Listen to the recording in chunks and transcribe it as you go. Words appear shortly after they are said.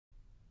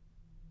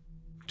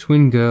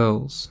Twin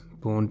girls,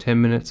 born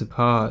 10 minutes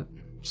apart,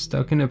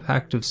 stuck in a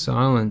pact of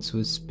silence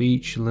with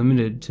speech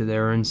limited to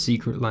their own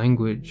secret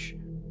language.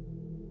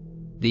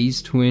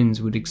 These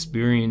twins would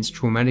experience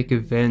traumatic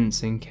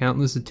events and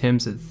countless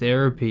attempts at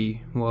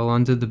therapy while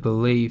under the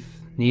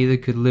belief neither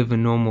could live a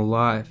normal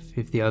life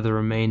if the other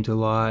remained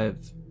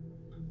alive.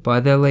 By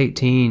their late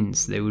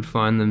teens, they would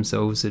find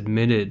themselves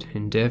admitted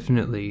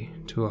indefinitely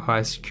to a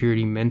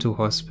high-security mental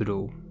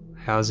hospital,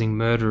 housing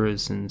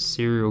murderers and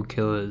serial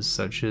killers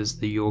such as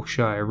the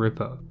Yorkshire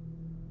Ripper.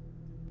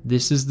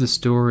 This is the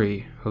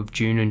story of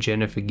June and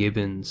Jennifer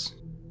Gibbons.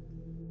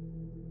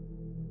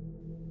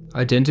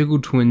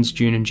 Identical twins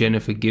June and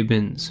Jennifer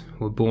Gibbons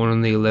were born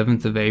on the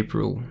 11th of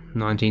April,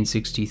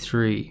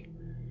 1963.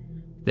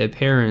 Their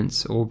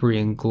parents, Aubrey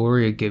and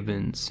Gloria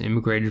Gibbons,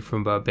 immigrated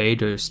from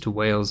Barbados to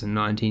Wales in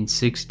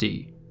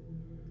 1960.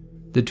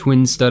 The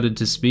twins started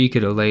to speak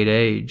at a late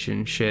age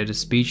and shared a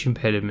speech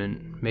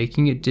impediment,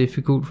 making it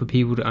difficult for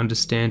people to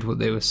understand what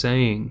they were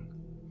saying.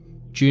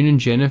 June and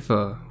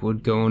Jennifer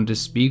would go on to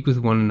speak with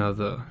one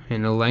another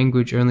in a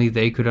language only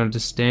they could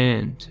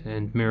understand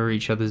and mirror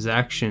each other's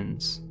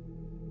actions.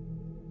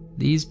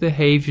 These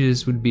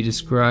behaviors would be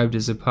described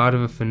as a part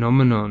of a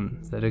phenomenon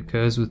that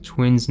occurs with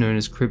twins known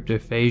as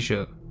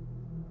cryptophagia.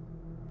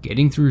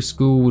 Getting through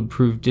school would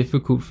prove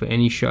difficult for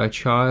any shy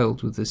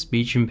child with a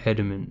speech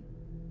impediment,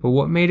 but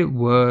what made it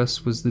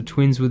worse was the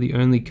twins were the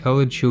only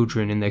colored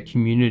children in their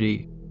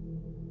community.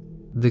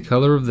 The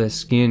color of their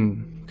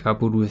skin,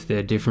 coupled with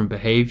their different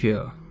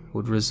behavior,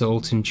 would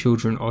result in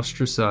children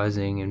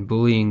ostracizing and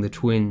bullying the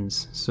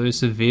twins so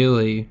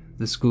severely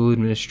the school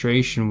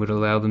administration would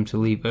allow them to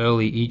leave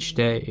early each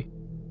day.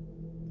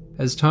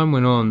 As time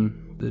went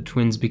on, the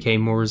twins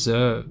became more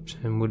reserved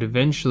and would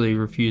eventually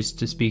refuse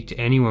to speak to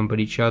anyone but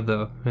each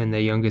other and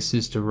their younger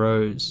sister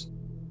Rose.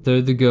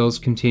 Though the girls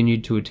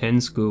continued to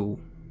attend school,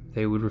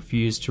 they would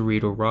refuse to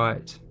read or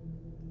write.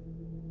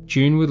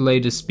 June would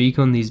later speak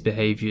on these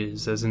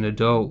behaviors as an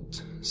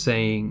adult,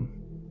 saying,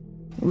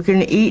 "We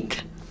can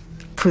eat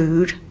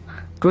food,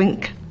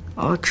 drink,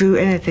 or do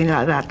anything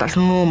like that. That's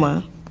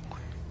normal.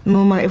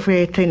 Normal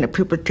everything that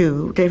people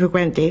do, take for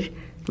granted.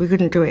 We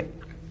couldn't do it.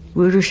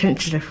 We were too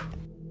sensitive."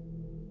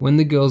 When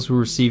the girls were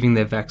receiving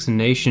their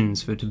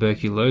vaccinations for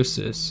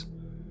tuberculosis,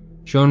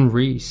 John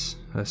Reese,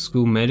 a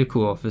school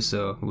medical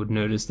officer, would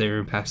notice their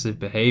impassive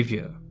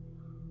behavior.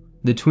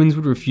 The twins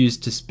would refuse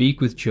to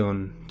speak with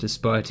John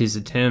despite his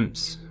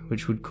attempts,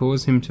 which would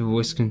cause him to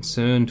voice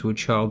concern to a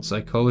child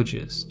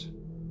psychologist.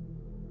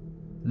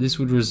 This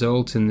would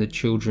result in the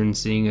children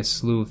seeing a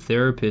slew of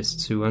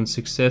therapists who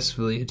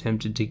unsuccessfully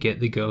attempted to get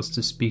the girls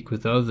to speak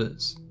with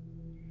others.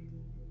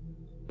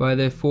 By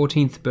their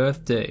 14th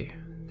birthday,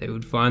 they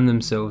would find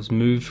themselves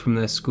moved from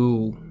their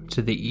school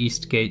to the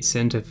Eastgate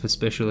Center for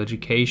Special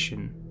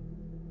Education.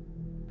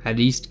 At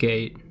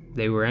Eastgate,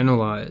 they were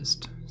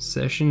analyzed.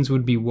 Sessions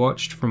would be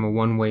watched from a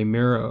one-way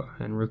mirror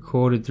and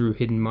recorded through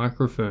hidden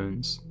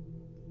microphones.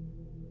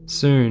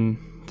 Soon,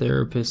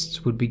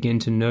 therapists would begin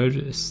to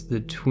notice the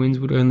twins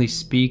would only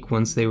speak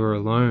once they were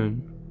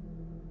alone.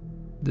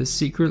 The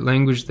secret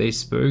language they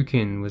spoke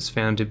in was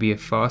found to be a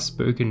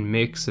fast-spoken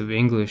mix of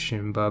English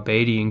and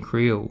Barbadian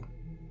Creole.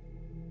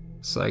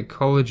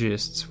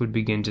 Psychologists would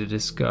begin to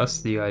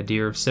discuss the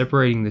idea of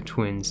separating the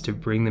twins to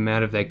bring them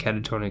out of their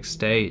catatonic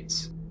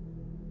states.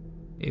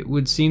 It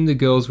would seem the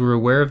girls were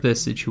aware of their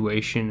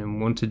situation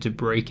and wanted to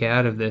break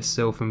out of their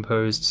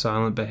self-imposed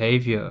silent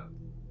behavior.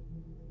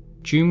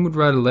 June would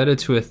write a letter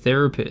to her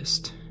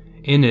therapist.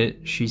 In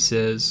it, she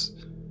says,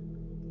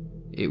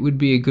 "It would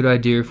be a good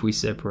idea if we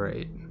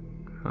separate.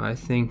 I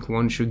think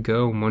one should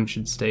go and one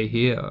should stay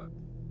here.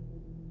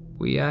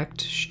 We act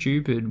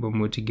stupid when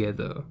we're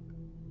together.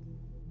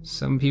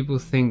 Some people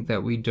think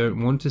that we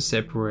don't want to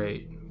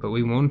separate, but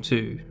we want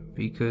to,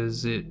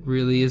 because it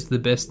really is the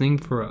best thing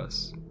for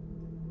us."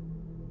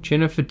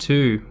 Jennifer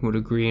too would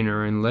agree in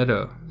her own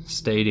letter,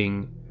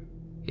 stating,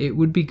 "It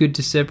would be good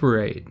to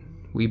separate.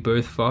 We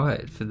both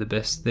fight for the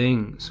best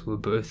things. We're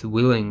both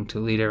willing to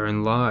lead our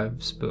own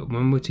lives, but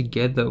when we're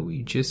together,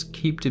 we just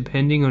keep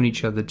depending on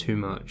each other too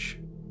much."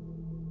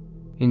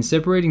 In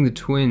separating the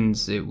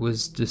twins, it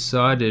was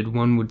decided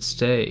one would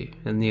stay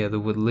and the other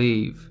would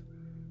leave.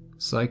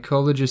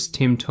 Psychologist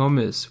Tim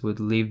Thomas would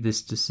leave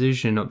this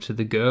decision up to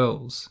the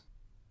girls.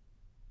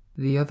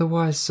 The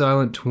otherwise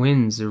silent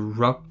twins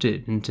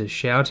erupted into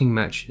shouting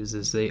matches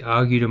as they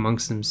argued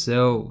amongst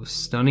themselves,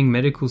 stunning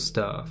medical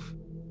staff.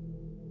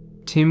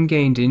 Tim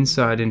gained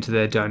insight into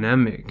their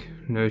dynamic,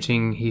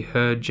 noting he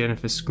heard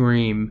Jennifer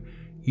scream,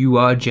 "You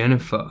are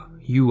Jennifer,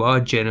 you are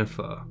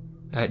Jennifer,"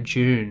 at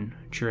June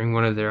during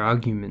one of their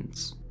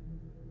arguments.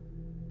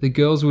 The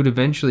girls would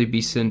eventually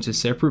be sent to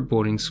separate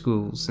boarding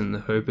schools in the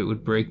hope it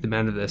would break them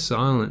out of their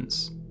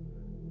silence.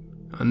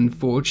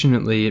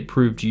 Unfortunately, it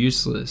proved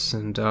useless,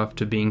 and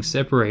after being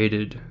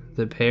separated,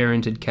 the pair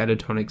entered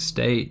catatonic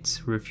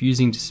states,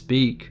 refusing to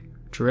speak,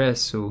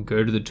 dress, or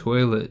go to the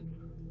toilet,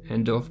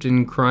 and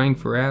often crying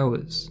for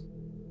hours.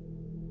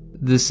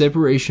 The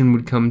separation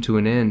would come to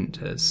an end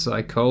as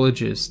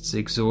psychologists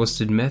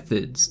exhausted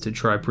methods to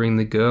try bring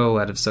the girl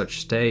out of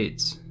such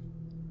states.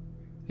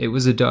 It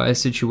was a dire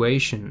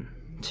situation.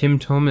 Tim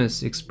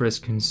Thomas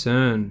expressed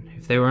concern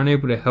if they were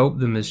unable to help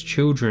them as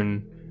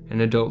children,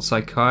 an adult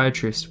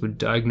psychiatrist would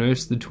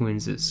diagnose the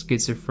twins as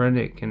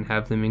schizophrenic and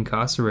have them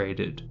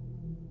incarcerated.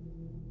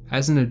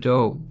 As an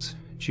adult,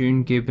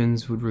 June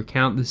Gibbons would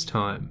recount this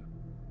time.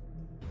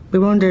 We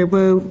wondered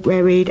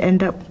where we'd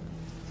end up.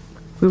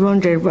 We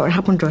wondered what would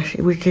happen to us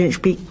if we didn't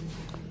speak.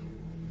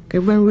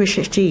 Because when we were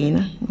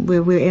 16, we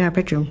were in our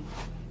bedroom,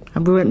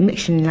 and we weren't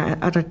mixing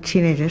like other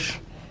teenagers,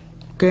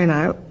 going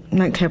out,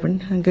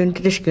 nightclubbing, and going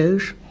to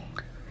discos.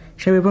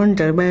 So we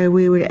wondered where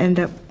we would end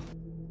up.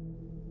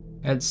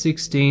 At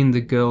 16, the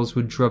girls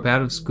would drop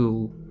out of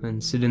school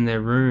and sit in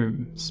their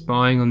room,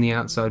 spying on the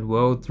outside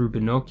world through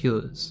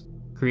binoculars,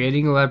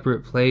 creating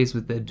elaborate plays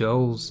with their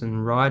dolls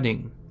and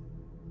writing.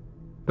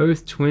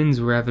 Both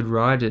twins were avid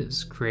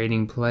writers,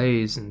 creating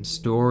plays and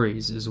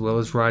stories as well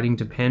as writing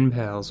to pen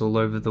pals all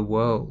over the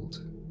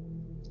world.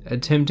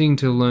 Attempting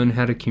to learn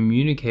how to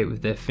communicate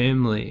with their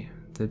family,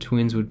 the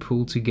twins would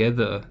pool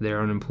together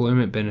their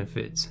unemployment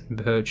benefits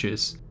and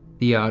purchase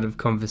The Art of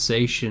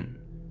Conversation,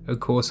 a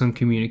course on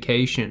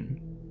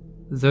communication.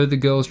 Though the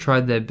girls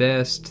tried their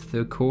best,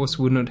 the course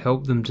would not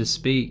help them to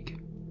speak.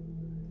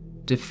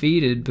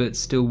 Defeated but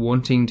still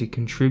wanting to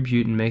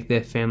contribute and make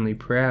their family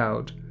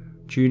proud,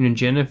 June and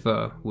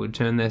Jennifer would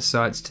turn their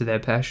sights to their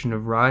passion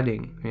of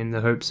writing in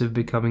the hopes of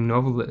becoming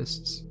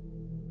novelists.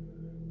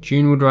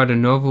 June would write a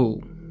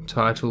novel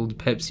titled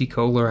Pepsi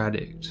Cola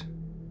Addict.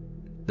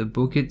 The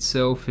book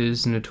itself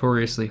is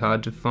notoriously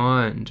hard to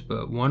find,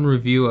 but one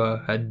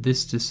reviewer had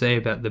this to say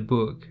about the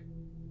book.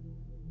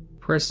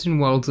 Preston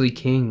Wildsley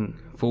King,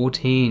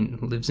 14,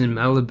 lives in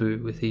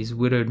Malibu with his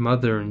widowed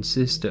mother and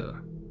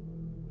sister.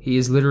 He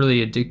is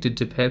literally addicted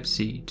to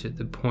Pepsi to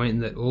the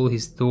point that all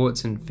his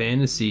thoughts and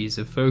fantasies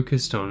are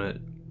focused on it.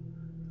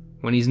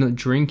 When he's not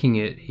drinking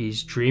it,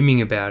 he's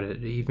dreaming about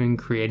it, even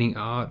creating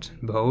art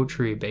and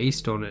poetry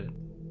based on it.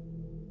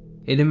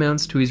 It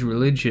amounts to his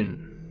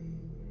religion.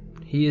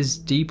 He is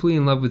deeply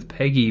in love with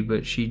Peggy,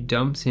 but she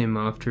dumps him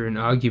after an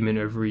argument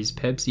over his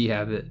Pepsi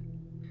habit.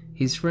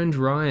 His friend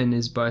Ryan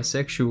is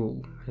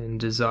bisexual and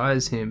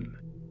desires him.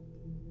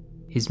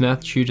 His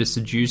math tutor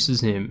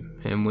seduces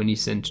him, and when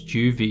he's sent to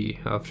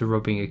juvie after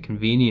robbing a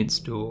convenience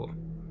store,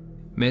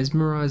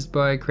 mesmerized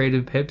by a crate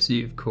of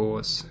Pepsi of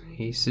course,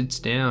 he sits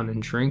down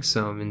and drinks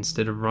some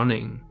instead of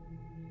running.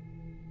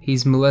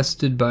 He's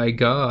molested by a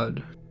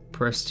guard.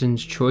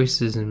 Preston's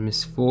choices and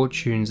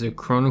misfortunes are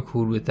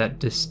chronicled with that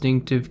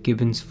distinctive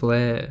Gibbons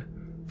flair,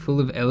 full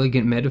of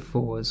elegant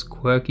metaphors,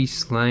 quirky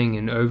slang,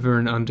 and over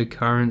and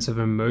undercurrents of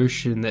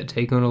emotion that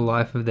take on a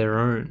life of their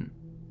own.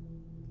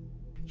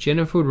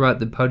 Jennifer would write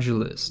The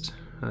Pugilist,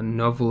 a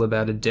novel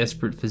about a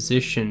desperate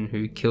physician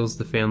who kills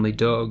the family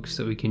dog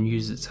so he can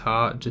use its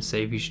heart to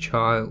save his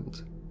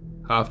child.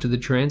 After the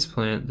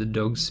transplant, the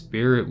dog's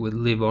spirit would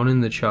live on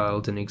in the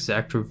child and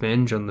exact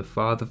revenge on the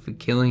father for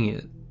killing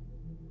it.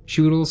 She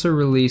would also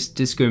release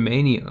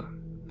Discomania,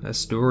 a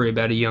story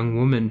about a young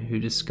woman who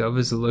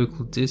discovers a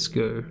local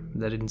disco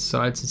that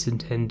incites its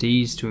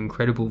attendees to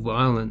incredible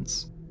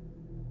violence.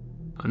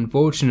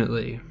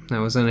 Unfortunately, I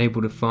was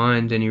unable to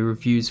find any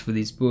reviews for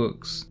these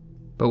books,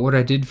 but what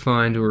I did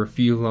find were a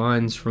few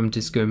lines from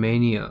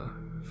Discomania,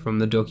 from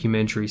the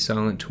documentary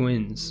Silent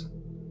Twins.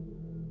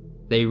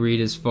 They read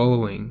as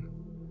following.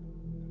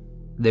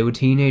 There were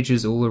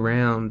teenagers all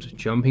around,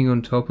 jumping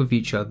on top of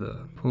each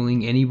other,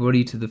 pulling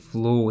anybody to the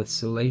floor with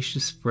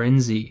salacious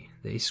frenzy.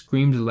 They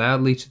screamed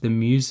loudly to the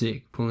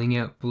music, pulling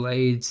out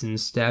blades and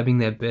stabbing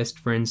their best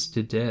friends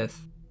to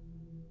death.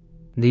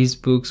 These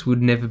books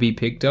would never be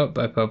picked up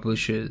by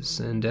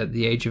publishers, and at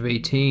the age of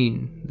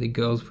 18, the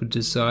girls would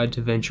decide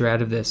to venture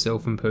out of their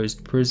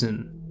self-imposed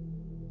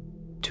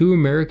prison. 2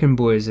 American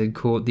boys had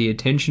caught the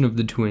attention of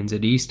the twins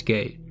at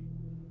Eastgate.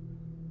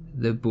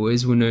 The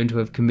boys were known to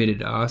have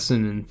committed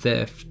arson and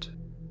theft.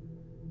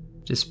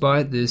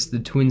 Despite this, the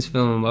twins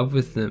fell in love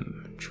with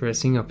them,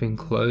 dressing up in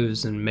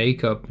clothes and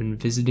makeup and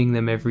visiting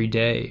them every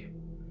day.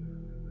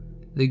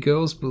 The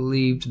girls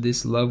believed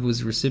this love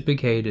was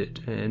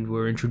reciprocated and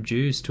were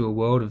introduced to a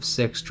world of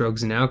sex,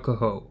 drugs, and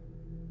alcohol.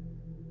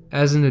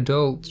 As an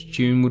adult,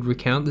 June would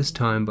recount this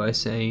time by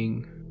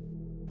saying,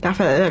 I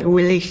felt like a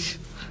release.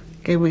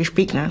 Okay, we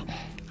speak now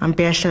and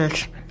be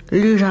ourselves.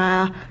 Lose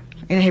our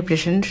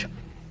inhibitions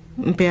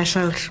and be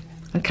ourselves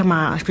and come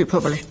out and speak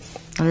properly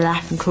and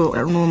laugh and talk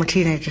like normal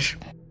teenagers.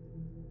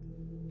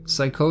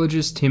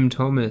 Psychologist Tim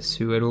Thomas,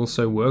 who had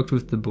also worked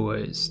with the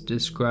boys,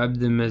 described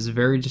them as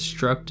very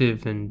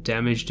destructive and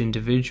damaged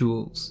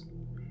individuals,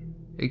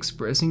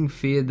 expressing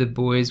fear the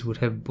boys would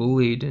have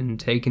bullied and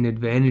taken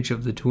advantage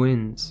of the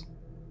twins.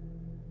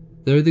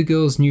 Though the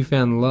girls'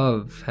 newfound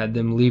love had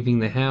them leaving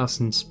the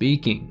house and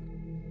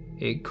speaking,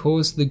 it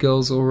caused the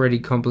girls' already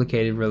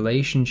complicated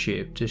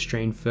relationship to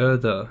strain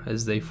further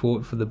as they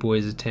fought for the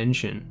boys'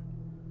 attention.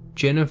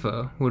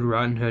 Jennifer would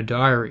write in her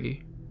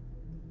diary,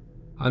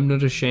 I'm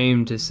not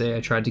ashamed to say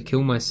I tried to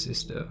kill my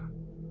sister.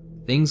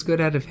 Things got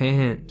out of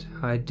hand.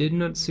 I did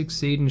not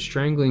succeed in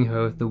strangling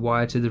her with the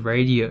wire to the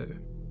radio.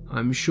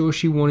 I'm sure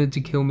she wanted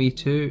to kill me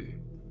too.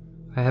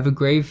 I have a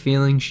grave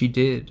feeling she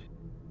did.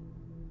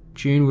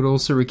 June would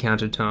also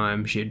recount a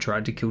time she had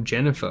tried to kill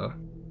Jennifer.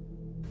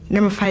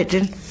 No more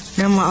fighting,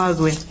 no more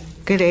arguing.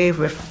 Get it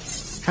over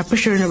with. I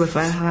pushed her in with her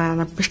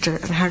and I pushed her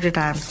 100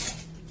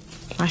 times.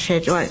 I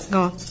said, right,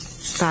 go on,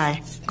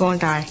 die, go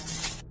and die.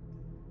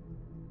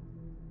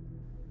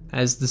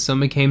 As the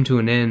summer came to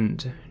an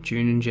end,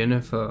 June and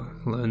Jennifer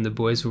learned the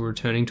boys were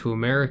returning to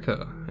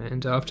America,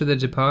 and after their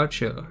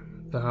departure,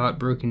 the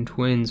heartbroken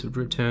twins would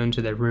return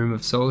to their room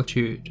of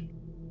solitude.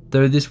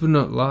 Though this would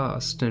not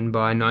last, and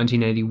by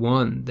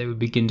 1981 they would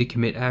begin to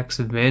commit acts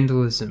of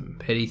vandalism,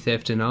 petty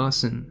theft and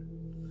arson.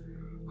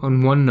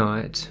 On one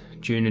night,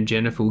 June and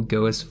Jennifer would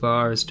go as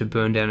far as to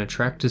burn down a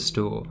tractor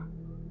store.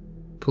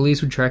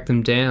 Police would track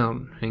them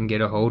down and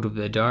get a hold of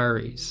their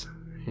diaries,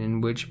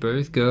 in which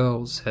both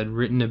girls had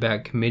written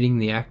about committing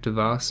the act of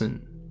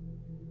arson.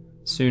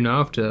 Soon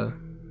after,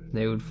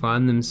 they would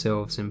find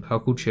themselves in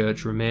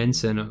Pucklechurch Remand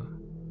Centre.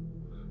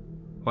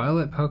 While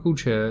at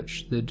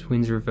Pucklechurch, the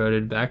twins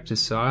reverted back to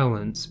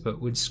silence but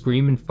would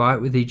scream and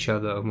fight with each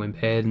other when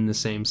paired in the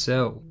same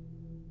cell.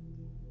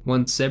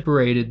 Once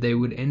separated, they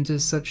would enter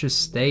such a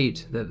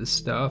state that the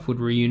staff would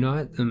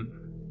reunite them.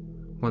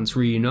 Once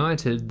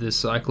reunited, the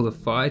cycle of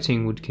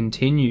fighting would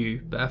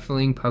continue,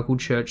 baffling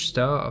Pucklechurch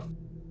staff.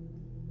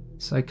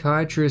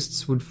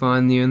 Psychiatrists would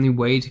find the only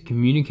way to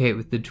communicate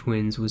with the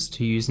twins was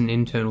to use an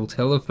internal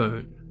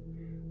telephone.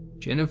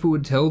 Jennifer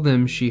would tell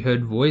them she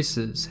heard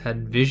voices,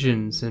 had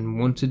visions, and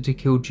wanted to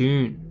kill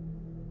June.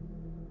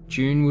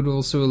 June would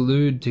also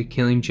allude to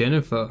killing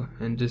Jennifer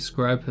and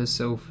describe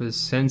herself as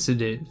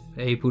sensitive,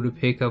 able to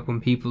pick up on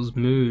people's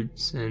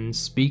moods, and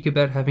speak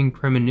about having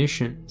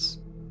premonitions.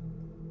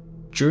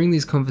 During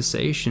these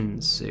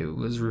conversations, it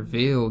was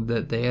revealed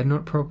that they had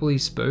not properly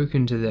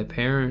spoken to their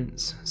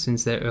parents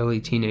since their early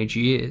teenage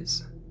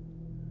years.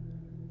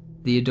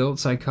 The adult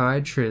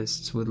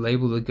psychiatrists would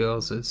label the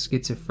girls as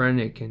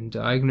schizophrenic and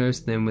diagnose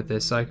them with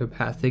their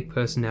psychopathic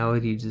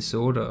personality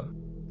disorder.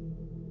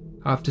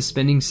 After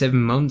spending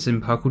 7 months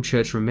in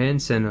Pucklechurch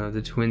Remand Centre,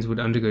 the twins would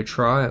undergo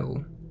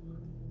trial.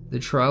 The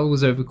trial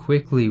was over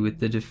quickly, with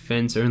the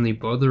defence only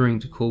bothering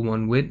to call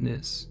one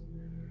witness.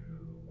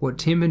 What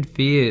Tim had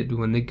feared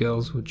when the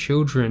girls were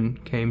children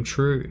came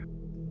true.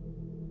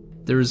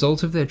 The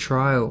result of their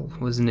trial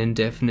was an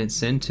indefinite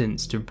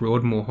sentence to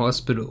Broadmoor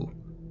Hospital,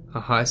 a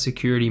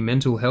high-security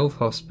mental health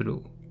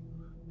hospital.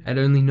 At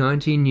only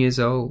 19 years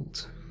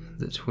old,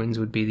 the twins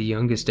would be the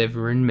youngest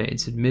ever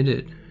inmates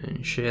admitted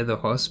and share the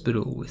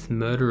hospital with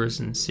murderers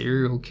and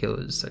serial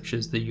killers such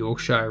as the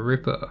Yorkshire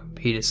Ripper,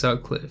 Peter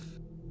Sutcliffe.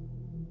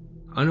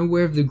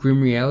 Unaware of the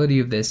grim reality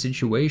of their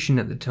situation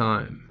at the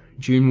time,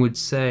 June would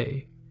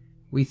say,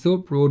 "We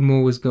thought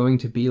Broadmoor was going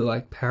to be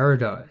like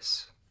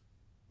paradise."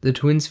 The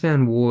twins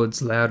found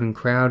wards loud and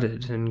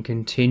crowded and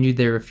continued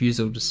their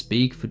refusal to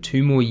speak for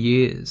 2 more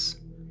years.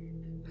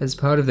 As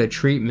part of their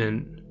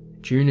treatment,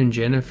 June and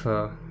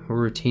Jennifer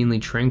were routinely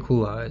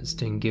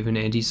tranquilized and given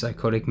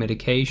antipsychotic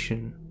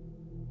medication.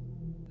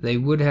 They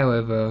would,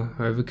 however,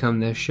 overcome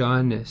their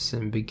shyness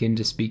and begin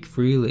to speak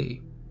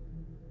freely.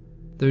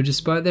 Though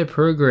despite their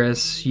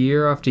progress,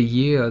 year after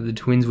year, the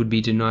twins would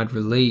be denied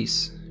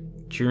release.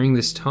 During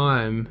this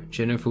time,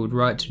 Jennifer would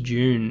write to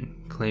June,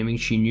 claiming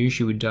she knew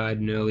she would die at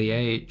an early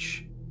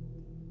age.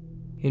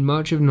 In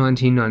March of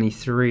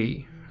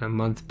 1993, a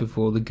month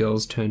before the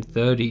girls turned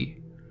 30,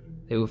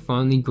 they were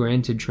finally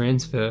granted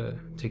transfer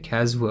to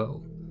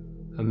Caswell,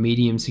 a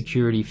medium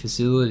security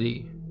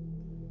facility.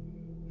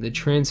 The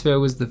transfer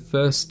was the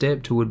first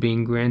step toward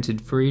being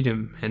granted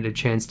freedom and a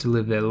chance to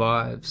live their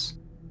lives.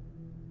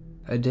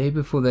 A day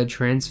before their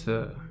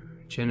transfer,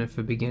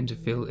 Jennifer began to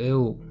feel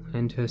ill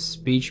and her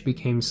speech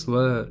became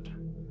slurred.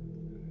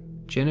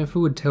 Jennifer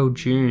would tell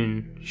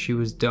June she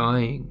was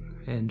dying,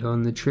 and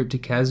on the trip to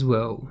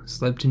Caswell,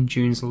 slept in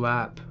June's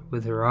lap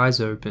with her eyes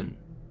open.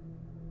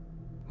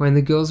 When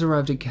the girls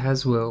arrived at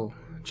Caswell,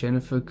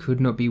 Jennifer could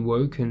not be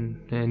woken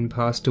and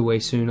passed away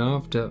soon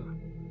after.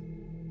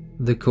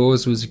 The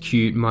cause was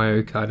acute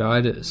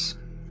myocarditis,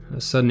 a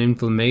sudden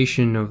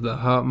inflammation of the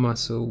heart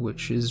muscle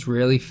which is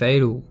rarely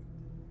fatal.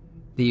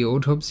 The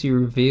autopsy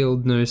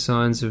revealed no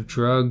signs of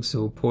drugs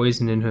or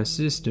poison in her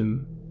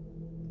system.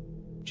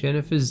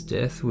 Jennifer's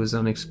death was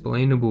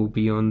unexplainable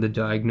beyond the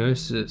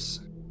diagnosis.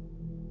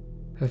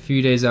 A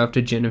few days after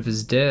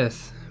Jennifer's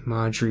death,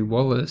 Marjorie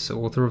Wallace,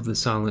 author of The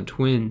Silent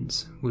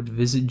Twins, would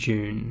visit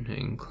June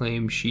and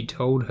claim she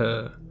told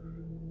her,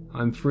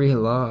 "I'm free at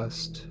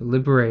last,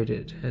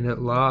 liberated, and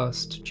at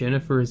last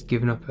Jennifer has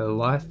given up her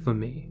life for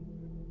me."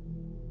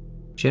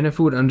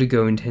 Jennifer would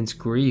undergo intense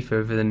grief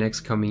over the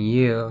next coming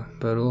year,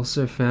 but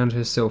also found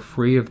herself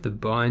free of the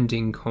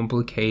binding,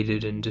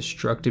 complicated, and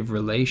destructive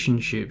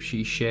relationship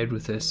she shared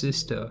with her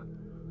sister.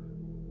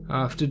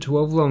 After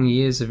 12 long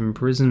years of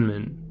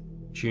imprisonment,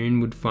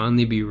 June would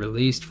finally be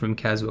released from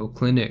Caswell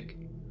Clinic.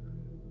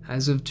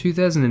 As of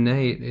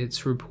 2008,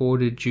 it's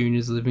reported June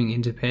is living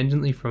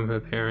independently from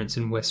her parents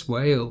in West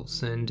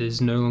Wales and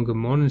is no longer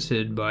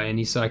monitored by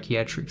any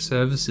psychiatric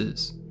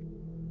services.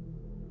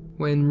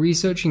 When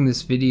researching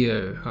this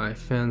video, I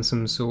found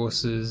some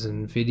sources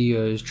and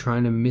videos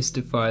trying to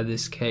mystify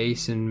this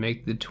case and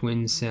make the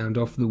twins sound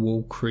off the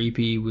wall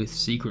creepy with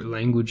secret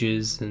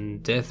languages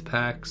and death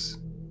pacts.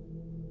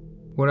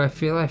 What I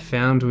feel I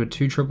found were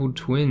two troubled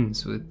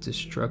twins with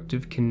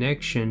destructive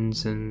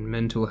connections and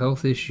mental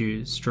health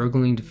issues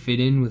struggling to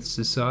fit in with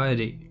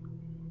society.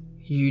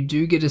 You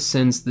do get a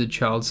sense the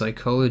child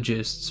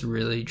psychologists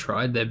really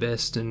tried their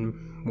best, and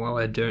while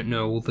I don't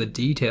know all the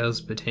details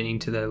pertaining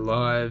to their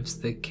lives,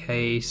 the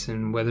case,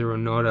 and whether or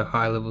not a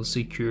high-level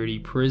security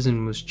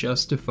prison was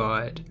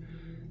justified,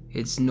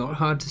 it's not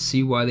hard to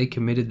see why they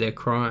committed their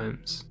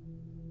crimes.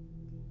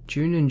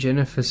 June and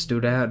Jennifer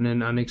stood out in an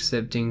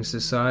unaccepting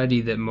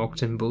society that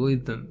mocked and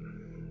bullied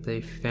them.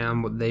 They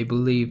found what they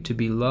believed to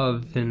be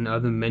love in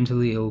other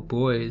mentally ill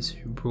boys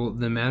who brought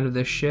them out of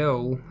their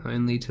shell,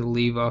 only to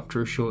leave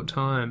after a short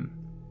time.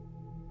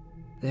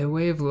 Their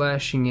way of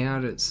lashing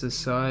out at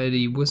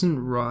society wasn't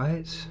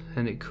right,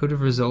 and it could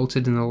have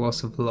resulted in the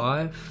loss of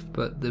life,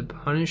 but the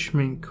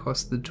punishment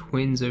cost the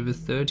twins over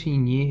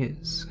 13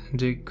 years,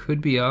 and it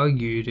could be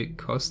argued it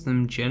cost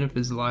them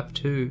Jennifer's life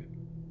too.